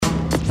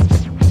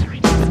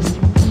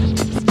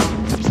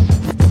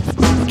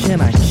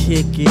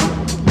kick it?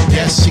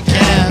 Yes, you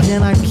can.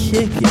 Can I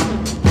kick it?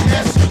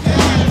 Yes, you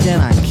can. Can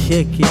I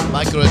kick it?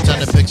 Mike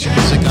Rotunda picks your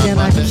music on Can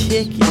I Monday.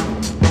 kick it?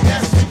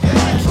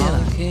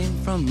 I came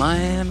from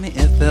Miami,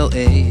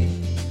 FLA.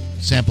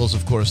 Samples,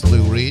 of course,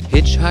 Lou Reed.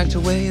 Hitchhiked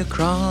away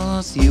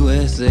across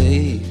USA.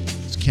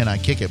 It's Can I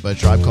Kick It by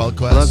Tribe Called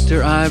Plucked Quest.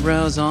 her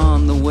eyebrows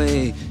on the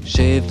way.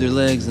 Shaved her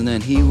legs and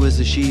then he was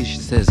a she. She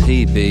says,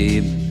 hey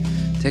babe,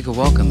 take a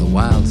walk on the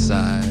wild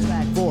side.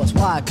 Black voice,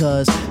 why?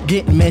 Cause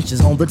getting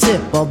mentions on the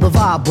tip of the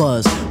vibe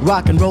buzz.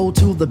 Rock and roll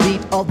to the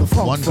beat of the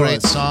funk. One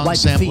great fuzz. song Wipe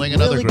your sampling feet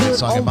another really great good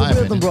song, in on my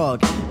the rhythm opinion.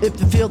 rug. If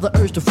you feel the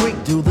urge to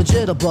freak, do the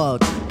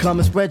jitterbug. Come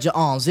and spread your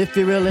arms if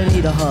you really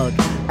need a hug.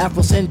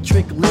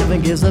 Afrocentric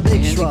living gives a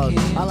big Candy shrug.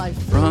 cane I like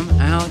from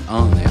out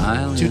on the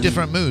island. Two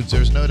different moods,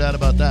 there's no doubt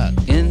about that.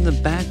 In the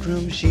back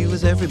room, she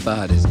was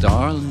everybody's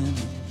darling.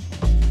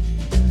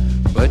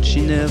 But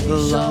she never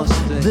lost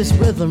it. This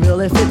rhythm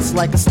really fits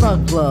like a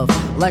snug glove,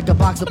 like a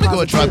box of I'm gonna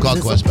go with Tribe Called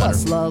positives. Quest It's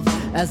a better. plus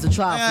love as the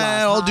tribe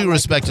flies All high due like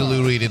respect to a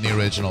Lou Reed in the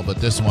original, but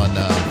this one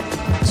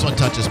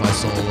touches my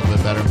soul a little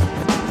bit better.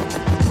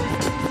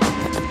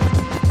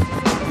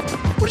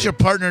 What does your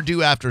partner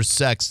do after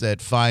sex that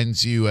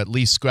finds you at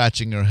least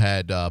scratching your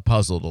head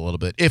puzzled a little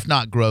bit, if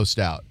not grossed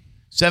out?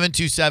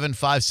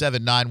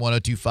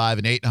 727-579-1025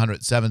 and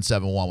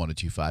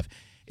 800-771-1025.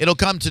 It'll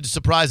come to the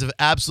surprise of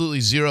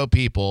absolutely zero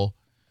people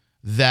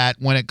that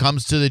when it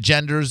comes to the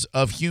genders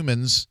of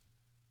humans,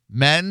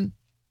 men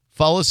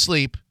fall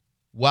asleep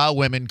while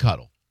women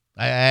cuddle.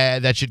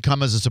 That should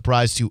come as a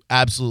surprise to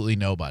absolutely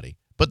nobody.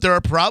 But there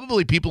are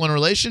probably people in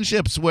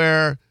relationships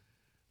where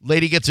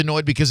lady gets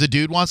annoyed because a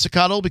dude wants to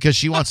cuddle because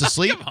she wants to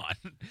sleep. Come on.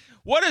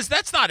 What is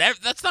that's not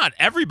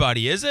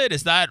everybody, is it?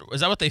 Is that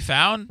what they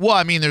found? Well,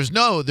 I mean, there's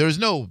no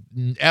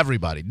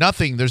everybody.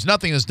 There's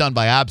nothing that's done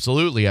by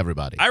absolutely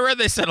everybody. I read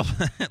they said a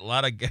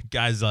lot of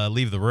guys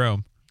leave the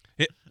room.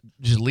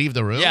 Just leave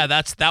the room. Yeah,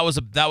 that was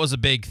a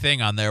big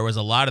thing on there. Was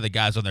a lot of the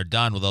guys when they're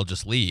done, they'll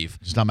just leave.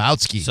 Just I'm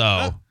out ski.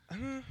 So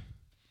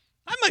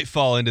I might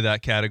fall into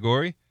that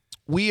category.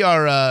 We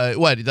are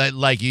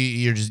like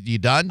you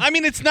done? I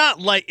mean, it's not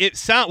like it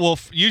sound. Well,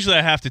 usually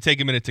I have to take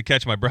a minute to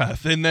catch my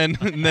breath, and then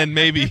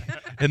maybe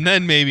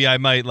I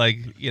might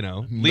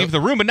leave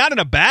the room, but not in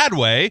a bad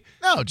way.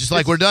 No, just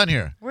like we're done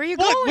here. Where are you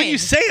What? going? When you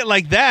say it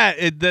like that,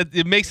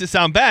 it makes it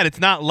sound bad. It's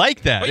not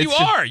like that. But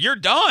It's you're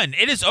done.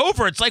 It is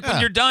over. It's like Yeah.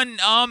 when you're done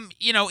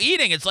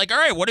eating. It's like, all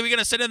right, what are we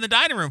gonna sit in the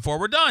dining room for?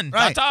 We're done.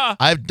 Right. Ta-ta.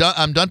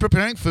 I'm done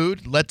preparing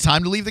food.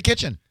 Time to leave the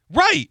kitchen.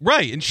 Right.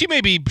 And she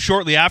may be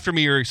shortly after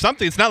me or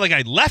something. It's not like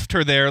I left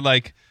her there.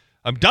 Like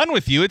I'm done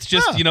with you. It's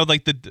just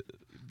like the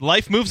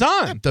life moves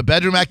on. The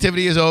bedroom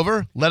activity is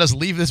over. Let us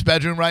leave this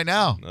bedroom right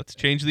now. Let's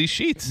change these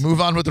sheets. Move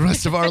on with the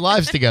rest of our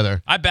lives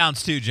together. I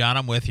bounce too, John.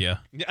 I'm with you.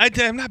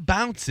 I'm not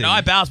bouncing. No,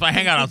 I bounce, but I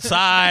hang out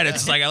outside.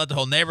 It's like I let the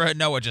whole neighborhood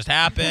know what just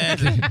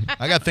happened.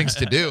 I got things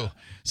to do.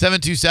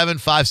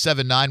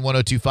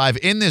 727-579-1025.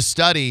 In this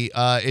study,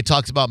 it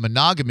talks about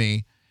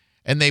monogamy,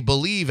 and they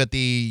believe at the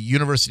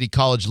University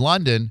College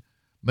London,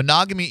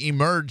 monogamy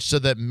emerged so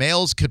that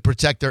males could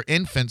protect their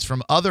infants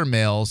from other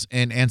males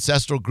in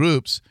ancestral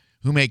groups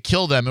who may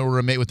kill them in order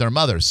to mate with their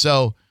mothers.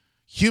 So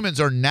humans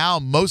are now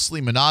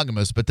mostly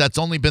monogamous, but that's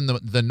only been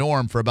the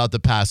norm for about the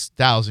past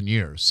 1,000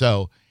 years.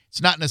 So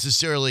it's not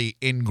necessarily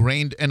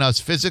ingrained in us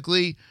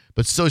physically,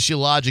 but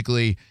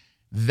sociologically,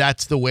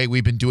 that's the way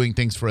we've been doing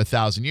things for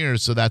 1,000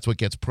 years. So that's what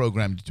gets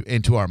programmed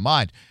into our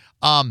mind.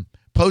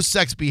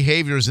 Post-sex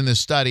behaviors in this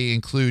study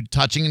include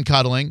touching and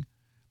cuddling,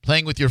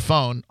 playing with your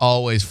phone,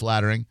 always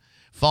flattering,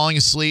 falling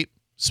asleep,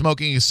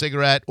 smoking a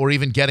cigarette, or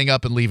even getting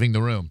up and leaving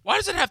the room. Why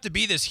does it have to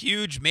be this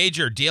huge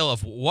major deal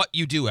of what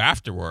you do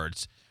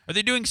afterwards? Are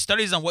they doing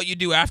studies on what you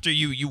do after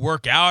you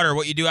work out or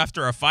what you do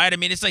after a fight? I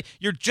mean, it's like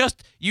you're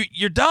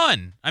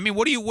done. I mean,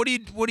 what do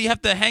you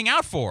have to hang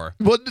out for?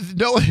 Well,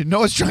 no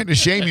one's trying to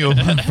shame you for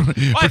I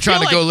feel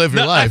trying to go live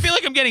your life. I feel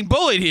like I'm getting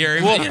bullied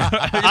here,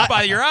 just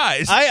by your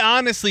eyes. I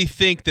honestly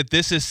think that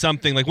this is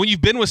something like when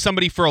you've been with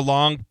somebody for a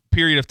long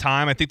period of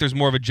time, I think there's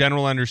more of a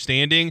general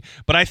understanding.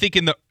 But I think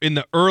in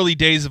the early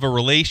days of a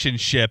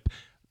relationship,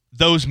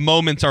 those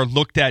moments are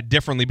looked at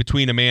differently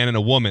between a man and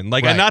a woman.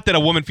 Like, Right. not that a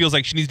woman feels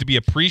like she needs to be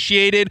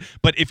appreciated,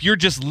 but if you're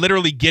just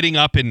literally getting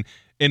up and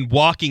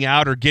walking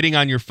out or getting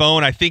on your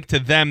phone, I think to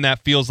them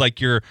that feels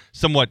like you're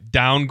somewhat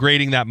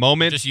downgrading that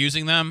moment. Just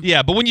using them.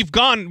 Yeah, but when you've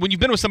been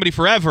with somebody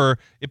forever,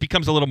 it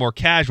becomes a little more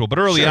casual. But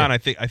early Sure. on, I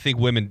think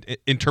women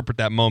interpret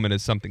that moment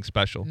as something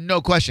special.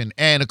 No question.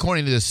 And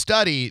according to this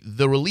study,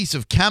 the release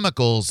of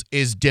chemicals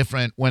is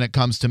different when it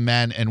comes to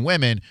men and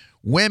women.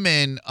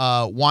 Women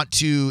want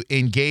to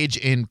engage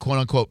in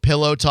quote-unquote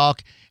pillow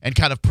talk and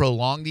kind of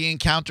prolong the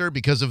encounter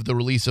because of the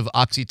release of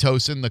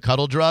oxytocin, the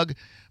cuddle drug.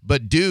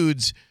 But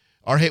dudes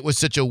are hit with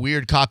such a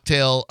weird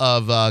cocktail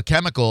of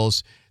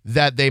chemicals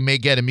that they may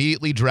get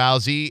immediately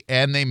drowsy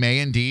and they may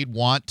indeed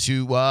want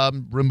to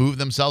remove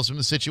themselves from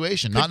the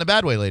situation. Not in a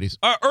bad way, ladies.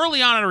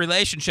 Early on in a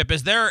relationship,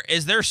 is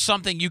there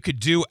something you could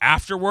do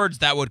afterwards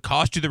that would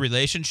cost you the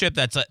relationship?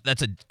 That's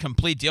a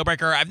complete deal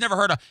breaker. I've never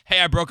heard of,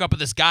 hey, I broke up with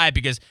this guy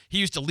because he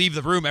used to leave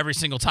the room every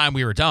single time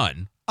we were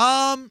done.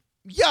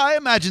 Yeah, I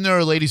imagine there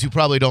are ladies who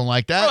probably don't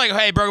like that. Or like,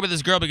 hey, I broke up with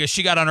this girl because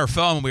she got on her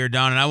phone when we were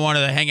done, and I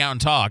wanted to hang out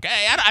and talk.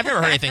 Hey, I've never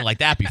heard anything like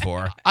that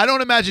before. I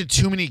don't imagine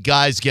too many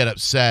guys get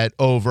upset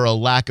over a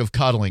lack of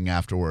cuddling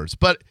afterwards,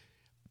 but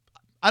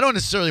I don't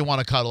necessarily want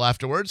to cuddle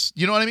afterwards.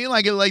 You know what I mean?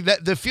 Like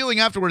that. The feeling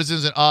afterwards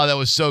isn't, oh, that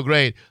was so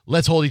great.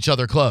 Let's hold each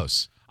other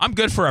close. I'm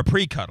good for a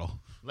pre-cuddle.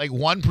 Like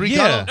one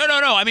pre-cuddle?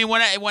 No. I mean,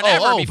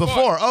 whenever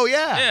before. Oh,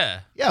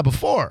 yeah. Yeah,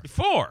 before.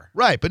 Before.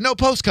 Right, but no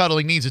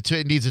post-cuddling needs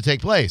to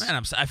take place.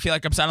 Man, I feel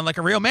like I'm sounding like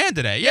a real man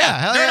today. Yeah,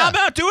 hell yeah. I'm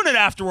not doing it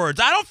afterwards.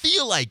 I don't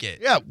feel like it.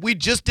 Yeah, we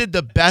just did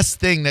the best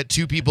thing that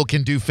two people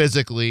can do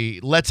physically.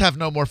 Let's have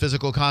no more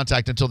physical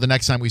contact until the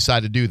next time we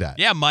decide to do that.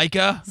 Yeah,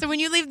 Micah. So when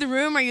you leave the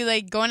room, are you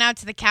like going out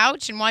to the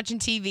couch and watching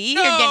TV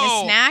No. or getting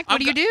a snack? What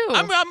do you do?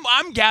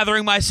 I'm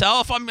gathering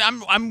myself.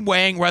 I'm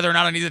weighing whether or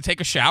not I need to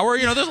take a shower.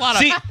 You know, there's a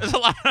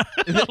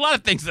lot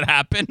of things that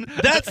happen.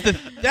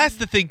 That's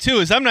the thing too,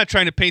 is I'm not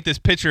trying to paint this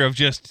picture of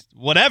just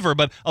whatever,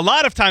 but a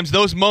lot of times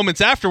those moments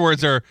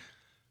afterwards are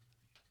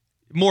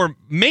more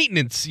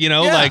maintenance, you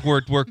know, Yeah. like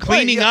we're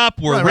cleaning yeah. up,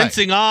 we're Right.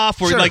 rinsing off,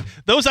 we're Sure. like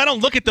those. I don't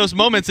look at those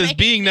moments as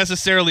being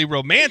necessarily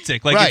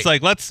romantic. Like Right. it's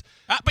like let's.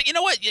 But you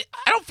know what?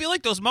 I don't feel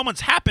like those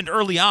moments happened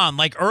early on.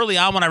 Like early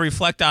on when I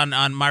reflect on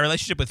my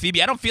relationship with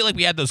Phoebe, I don't feel like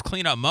we had those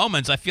cleanup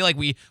moments. I feel like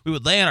we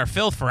would lay in our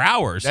filth for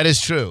hours. That is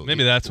true.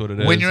 Maybe that's what it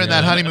is. When you're in yeah.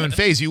 that honeymoon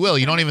phase, you will.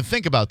 You don't even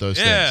think about those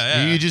things.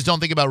 Yeah. You just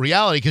don't think about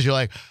reality because you're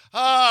like,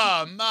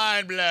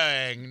 mind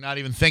blowing. Not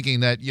even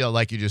thinking that,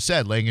 like you just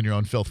said, laying in your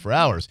own filth for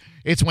hours.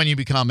 It's when you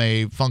become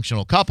a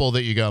functional couple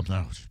that you go,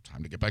 no, it's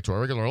time to get back to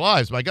our regular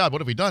lives. My God, what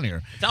have we done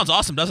here? Sounds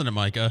awesome, doesn't it,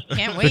 Micah?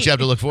 Can't But wait. you have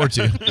to look forward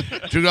to.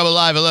 Drew Garabo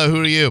Live. Hello,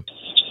 who are you?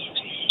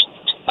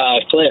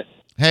 Cliff.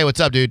 Hey, what's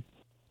up, dude?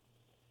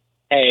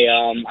 Hey,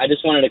 I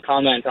just wanted to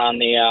comment on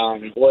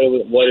the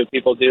what do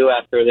people do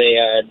after they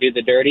do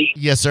the dirty?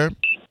 Yes, sir.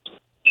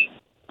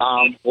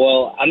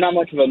 Well, I'm not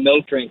much of a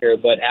milk drinker,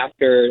 but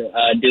after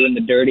doing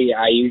the dirty,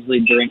 I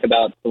usually drink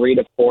about 3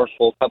 to 4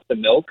 full cups of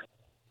milk.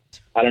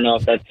 I don't know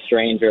if that's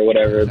strange or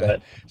whatever,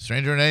 but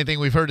Stranger than anything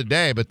we've heard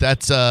today, but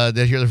that's you're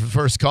the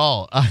first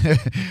call.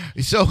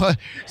 So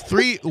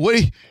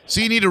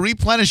so you need to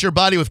replenish your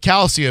body with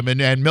calcium,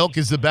 and milk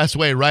is the best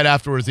way right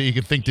afterwards that you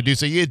can think to do.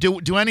 So you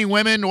do any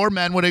women or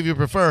men, whatever you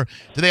prefer,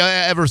 do they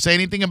ever say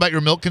anything about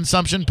your milk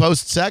consumption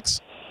post-sex?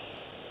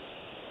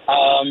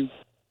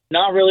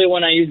 not really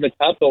when I use the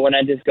cup, but when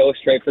I just go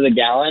straight for the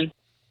gallon,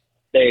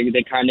 they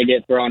kind of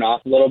get thrown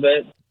off a little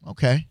bit.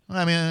 Okay.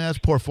 I mean, that's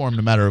poor form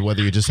no matter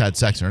whether you just had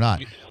sex or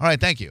not. All right,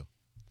 thank you.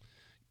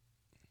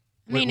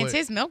 I mean, Wait, it's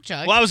his milk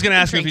jug. Well, I was going to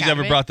He ask can you if drink he's out of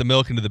ever it. brought the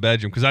milk into the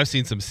bedroom, because I've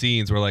seen some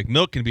scenes where like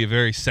milk can be a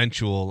very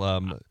sensual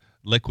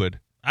liquid.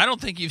 I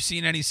don't think you've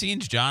seen any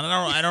scenes, John.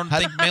 I don't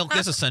think milk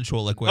is a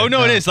sensual liquid. Oh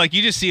no, it is. Like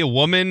you just see a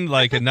woman,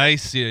 like a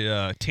nice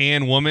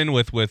tan woman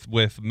with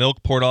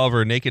milk poured all over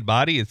her naked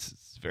body.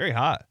 It's very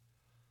hot.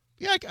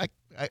 Yeah,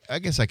 I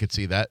guess I could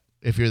see that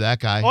if you're that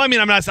guy. Well, I mean,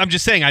 I'm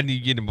just saying,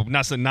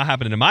 not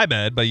happening in my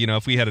bed, but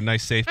if we had a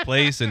nice safe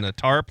place and a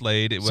tarp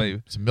laid,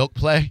 Some milk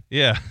play.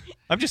 yeah.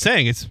 I'm just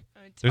saying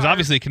there's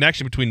obviously a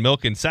connection between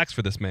milk and sex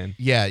for this man.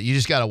 Yeah, you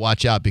just got to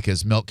watch out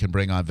because milk can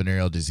bring on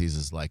venereal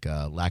diseases like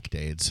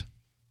lactase.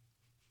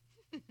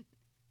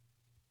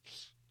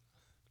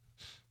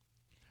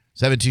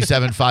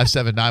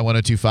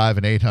 727-579-1025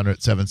 and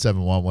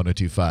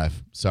 800-771-1025.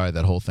 Sorry,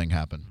 that whole thing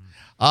happened.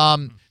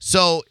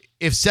 So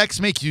if sex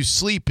makes you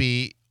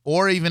sleepy,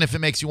 or even if it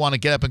makes you want to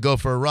get up and go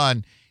for a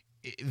run,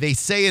 they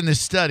say in this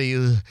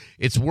study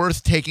it's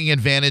worth taking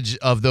advantage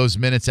of those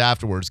minutes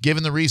afterwards.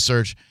 Given the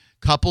research,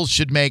 couples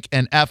should make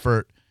an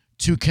effort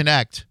to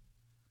connect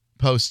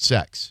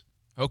post-sex.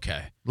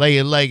 Okay. Like,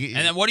 And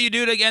then what do you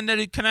do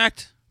to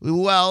connect?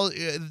 well,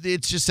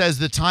 it just says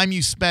the time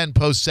you spend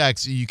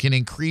post-sex, you can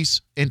increase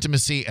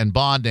intimacy and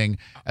bonding,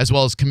 as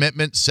well as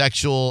commitment,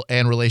 sexual,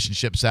 and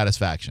relationship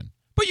satisfaction.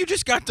 But you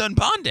just got done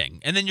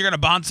bonding, and then you're going to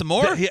bond some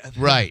more?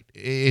 Right.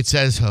 It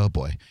says, oh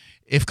boy,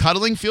 if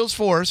cuddling feels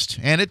forced,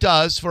 and it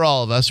does for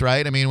all of us,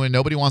 right? I mean, when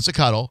nobody wants to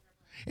cuddle.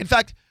 In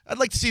fact, I'd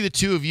like to see the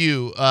two of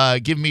you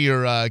give me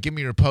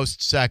your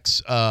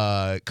post-sex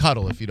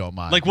cuddle, if you don't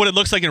mind. Like what it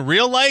looks like in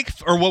real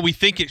life, or what we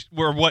think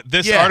or what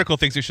this Yeah. article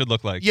thinks it should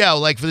look like. Yeah,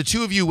 like for the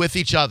two of you with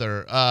each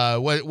other,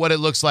 what it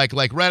looks like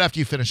right after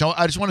you finish.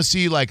 I just want to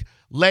see like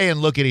lay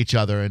and look at each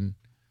other, and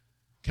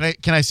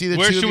can I see the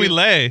Where two should of we you?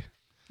 lay?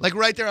 Like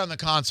right there on the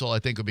console, I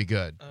think would be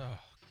good. I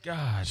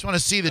God. just want to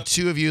see the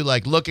two of you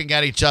like looking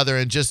at each other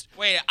and just.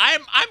 Wait,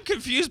 I'm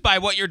confused by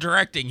what you're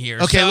directing here.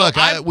 Okay, So look,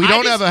 we I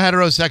don't just- have a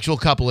heterosexual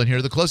couple in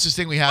here. The closest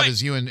thing we have Wait.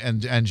 is you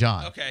and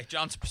John. Okay,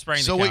 John's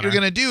spraying So the what counter. you're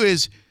gonna do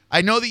is,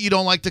 I know that you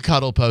don't like to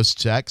cuddle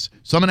post-sex,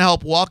 so I'm gonna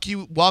help walk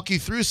you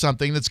through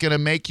something that's gonna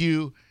make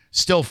you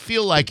still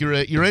feel like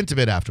you're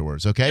intimate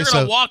afterwards. Okay, You're so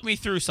going to walk me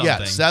through something.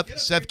 yeah,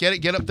 Seth,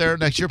 get up there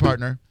next to your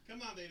partner.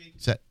 Come on, baby.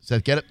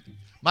 Seth, get up.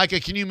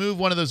 Micah, can you move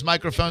one of those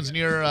microphones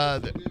near?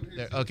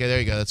 There? Okay, there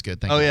you go. That's good.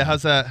 Thank you. Oh yeah,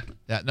 how's that?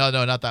 Yeah, no,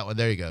 not that one.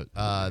 There you go.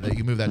 That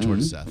you move that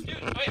towards Seth. Dude,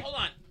 wait, hold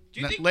on.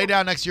 Do you think Lay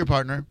down next to your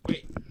partner.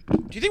 Wait,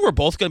 do you think we're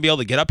both going to be able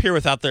to get up here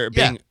without there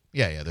Yeah. being...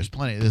 Yeah. There's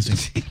plenty. This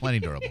is plenty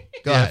durable.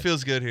 Go Yeah, ahead. it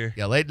feels good here.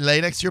 Yeah,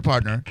 lay next to your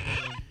partner.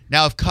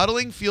 Now, if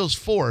cuddling feels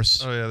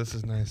forced, Oh yeah, this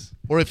is nice.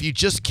 or if you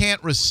just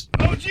can't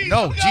Oh geez.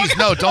 No, geez,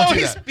 no, don't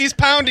do that. He's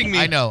pounding me.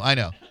 I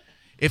know.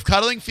 If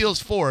cuddling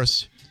feels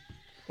forced,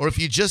 or if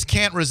you just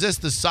can't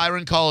resist the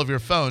siren call of your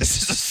phone,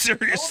 This is a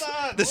serious.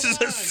 This is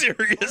a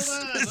serious.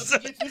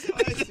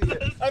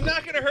 I'm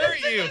not gonna hurt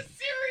you.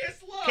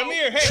 Serious low. Come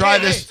here. Hey, try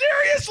hey, this.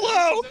 Serious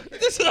low.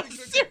 This is a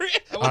serious.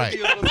 All right.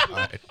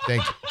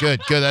 Thank you.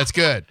 Good. That's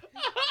good.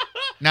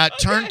 Now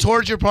turn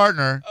towards your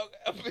partner,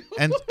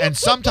 and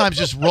sometimes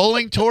just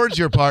rolling towards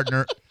your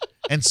partner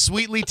and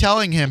sweetly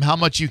telling him how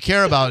much you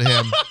care about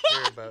him.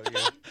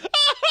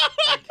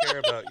 I care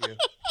about you.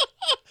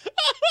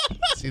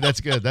 See,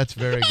 that's good. That's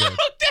very good.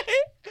 Okay.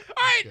 All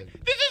right.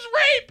 This is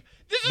rape.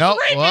 This is No,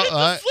 rape. well,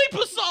 and it's a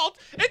sleep assault.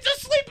 It's a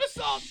sleep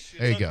assault.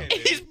 There you go.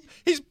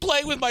 He's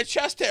playing with my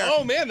chest hair.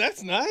 Oh man,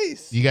 that's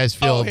nice. You guys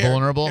feel here,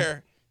 vulnerable?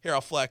 Here, I'll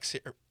flex.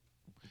 Here,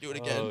 do it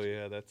again. Oh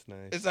yeah, that's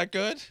nice. Is that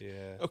good? Yeah.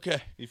 Okay.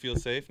 You feel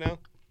safe now?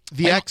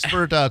 The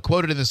expert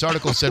quoted in this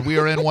article said, "We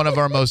are in one of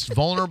our most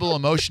vulnerable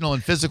emotional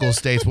and physical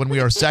states when we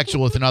are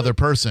sexual with another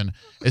person,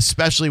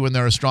 especially when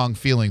there are strong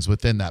feelings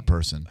within that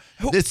person.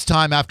 This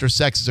time after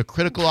sex is a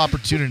critical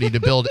opportunity to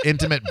build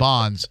intimate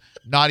bonds,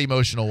 not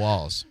emotional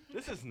walls."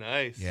 This is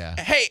nice. Yeah.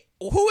 Hey,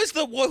 who's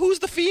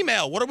the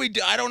female? What do we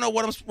do? I don't know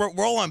what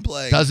role I'm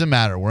playing. Doesn't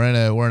matter. We're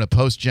in a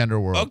post-gender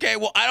world. Okay,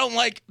 well, I don't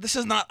like. This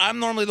is not. I'm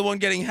normally the one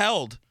getting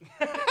held.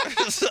 Here,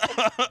 you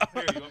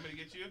want me to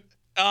get you?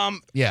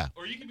 Yeah.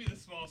 Or you can be the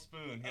small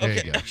spoon. There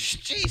Okay. you go.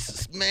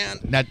 Jesus, man.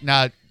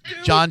 Now,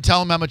 John,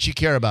 tell him how much you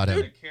care about him.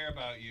 I care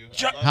about you.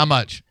 I love How you.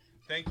 much?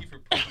 Thank you for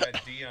putting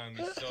that D on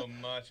me so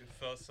much. It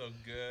felt so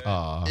good.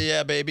 Aw.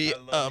 Yeah, baby. I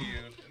love you.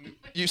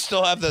 You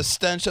still have the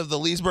stench of the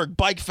Leesburg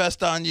Bike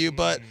Fest on you,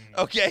 but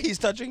okay, he's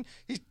touching.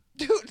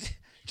 Dude,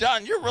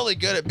 John, you're really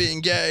good at being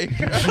gay.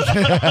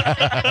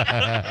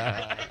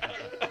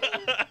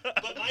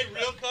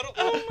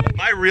 But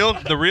my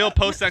real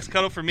post-sex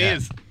cuddle for me Yeah.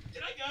 is.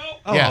 Did I go?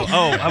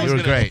 I was you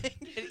were gonna-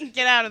 great.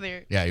 Get out of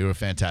there. Yeah, you were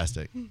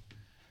fantastic.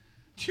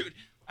 Dude,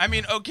 I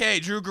mean, okay,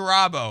 Drew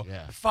Garabo,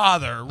 Yeah.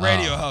 father,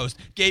 radio host,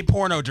 gay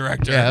porno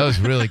director. Yeah, that was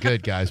really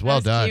good, guys.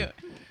 Well That's done.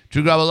 cute.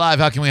 Drew Grabo Live,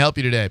 how can we help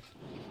you today?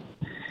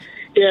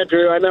 Yeah,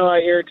 Drew, I know I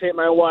irritate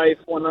my wife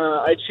when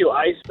I chew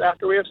ice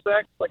after we have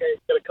sex. Like, I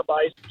get a cup of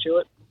ice and chew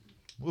it.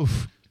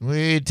 Oof.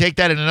 We take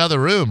that in another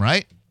room,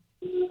 right?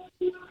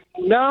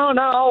 No,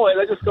 not always.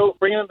 I just go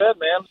bring it in bed,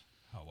 man.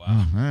 Oh, wow.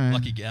 All right.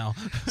 Lucky gal.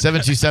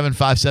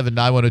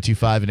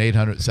 727-579-1025 and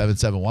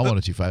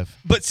 800-771-1025.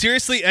 But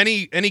seriously,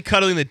 any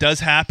cuddling that does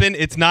happen,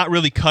 it's not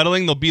really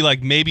cuddling. There'll be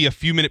like maybe a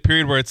few minute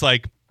period where it's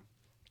like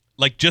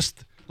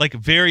just like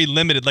very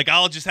limited. Like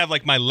I'll just have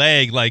like my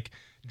leg like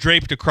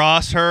draped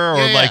across her, or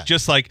Yeah. like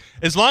just like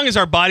as long as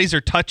our bodies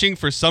are touching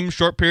for some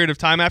short period of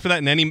time after that,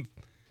 and any.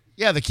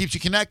 Yeah, that keeps you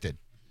connected.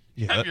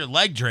 Have your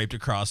leg draped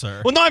across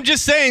her. Well, no, I'm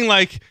just saying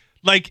like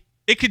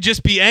it could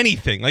just be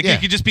anything. Like Yeah.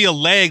 it could just be a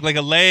leg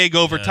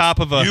over top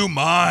of a. You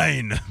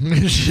mine.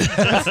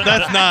 That's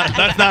not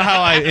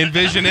how I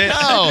envision it.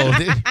 No,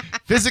 they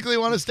physically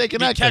want to stay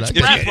connected. Catch I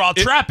get breath it. while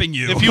trapping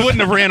you. If you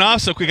wouldn't have ran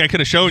off so quick, I could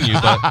have shown you.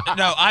 But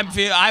No,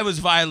 I was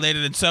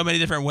violated in so many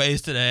different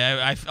ways today.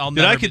 I'll dude,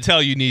 never. I could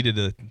tell you needed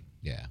a.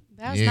 Yeah.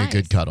 That was Yeah, nice.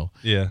 good cuddle.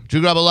 Yeah. Drew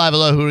Grabo Live,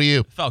 hello, who are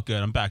you? Felt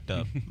good. I'm backed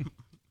up.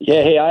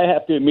 Yeah, hey, I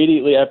have to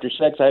immediately after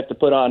sex, I have to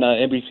put on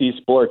NBC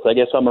Sports. I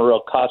guess I'm a real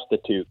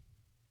prostitute.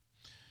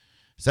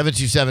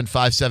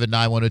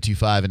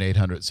 727-579-1025 and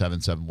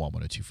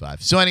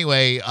 800-771-1025. So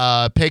anyway,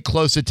 pay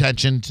close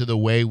attention to the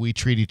way we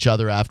treat each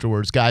other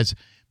afterwards. Guys,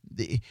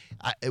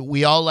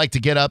 we all like to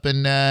get up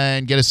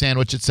and get a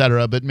sandwich,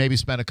 etc., but maybe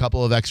spend a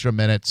couple of extra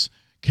minutes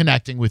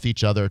connecting with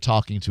each other,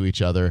 talking to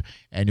each other,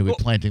 and you'll be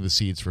planting the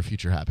seeds for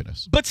future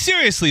happiness. But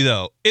seriously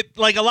though, it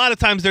like a lot of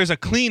times there's a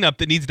cleanup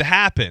that needs to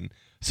happen.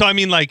 So I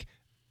mean, like,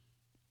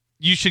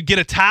 you should get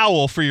a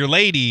towel for your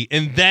lady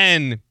and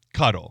then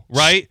cuddle,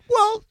 right?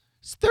 Well,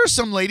 there's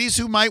some ladies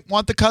who might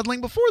want the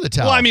cuddling before the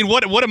towel. Well, I mean,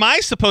 what am I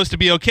supposed to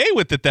be okay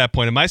with at that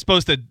point? Am I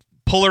supposed to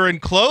pull her in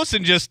close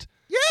and just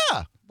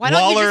yeah. Why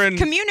don't Waller you and-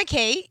 just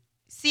communicate,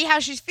 see how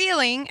she's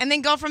feeling, and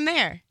then go from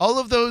there? All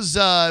of those,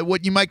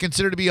 what you might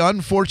consider to be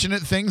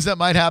unfortunate things that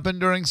might happen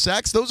during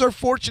sex, those are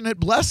fortunate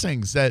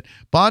blessings that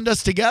bond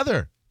us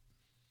together.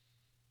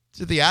 It's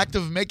the act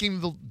of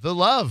making the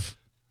love.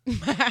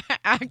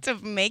 Act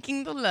of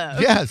making the love.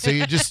 Yeah, so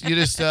you just,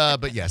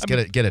 but yes, get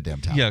a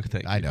damn towel. yeah?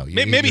 Thank I you. know.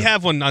 Maybe you're-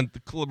 have one on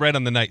right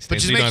on the nightstand. But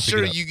just so you don't make have to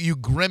sure get up. you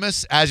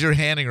grimace as you're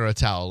handing her a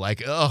towel,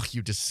 like, "Oh,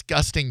 you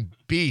disgusting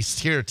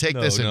beast! Here, take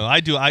this." No, I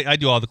do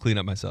all the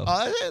cleanup myself.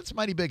 It's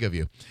mighty big of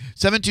you.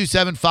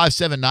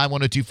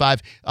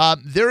 727-579-1025.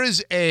 There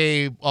is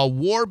a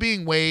war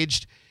being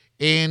waged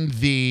in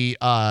the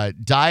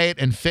diet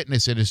and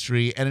fitness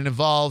industry, and it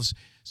involves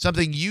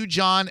something you,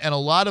 John, and a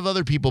lot of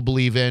other people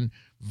believe in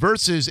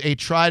versus a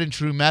tried and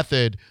true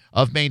method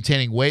of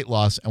maintaining weight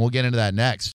loss, and we'll get into that next.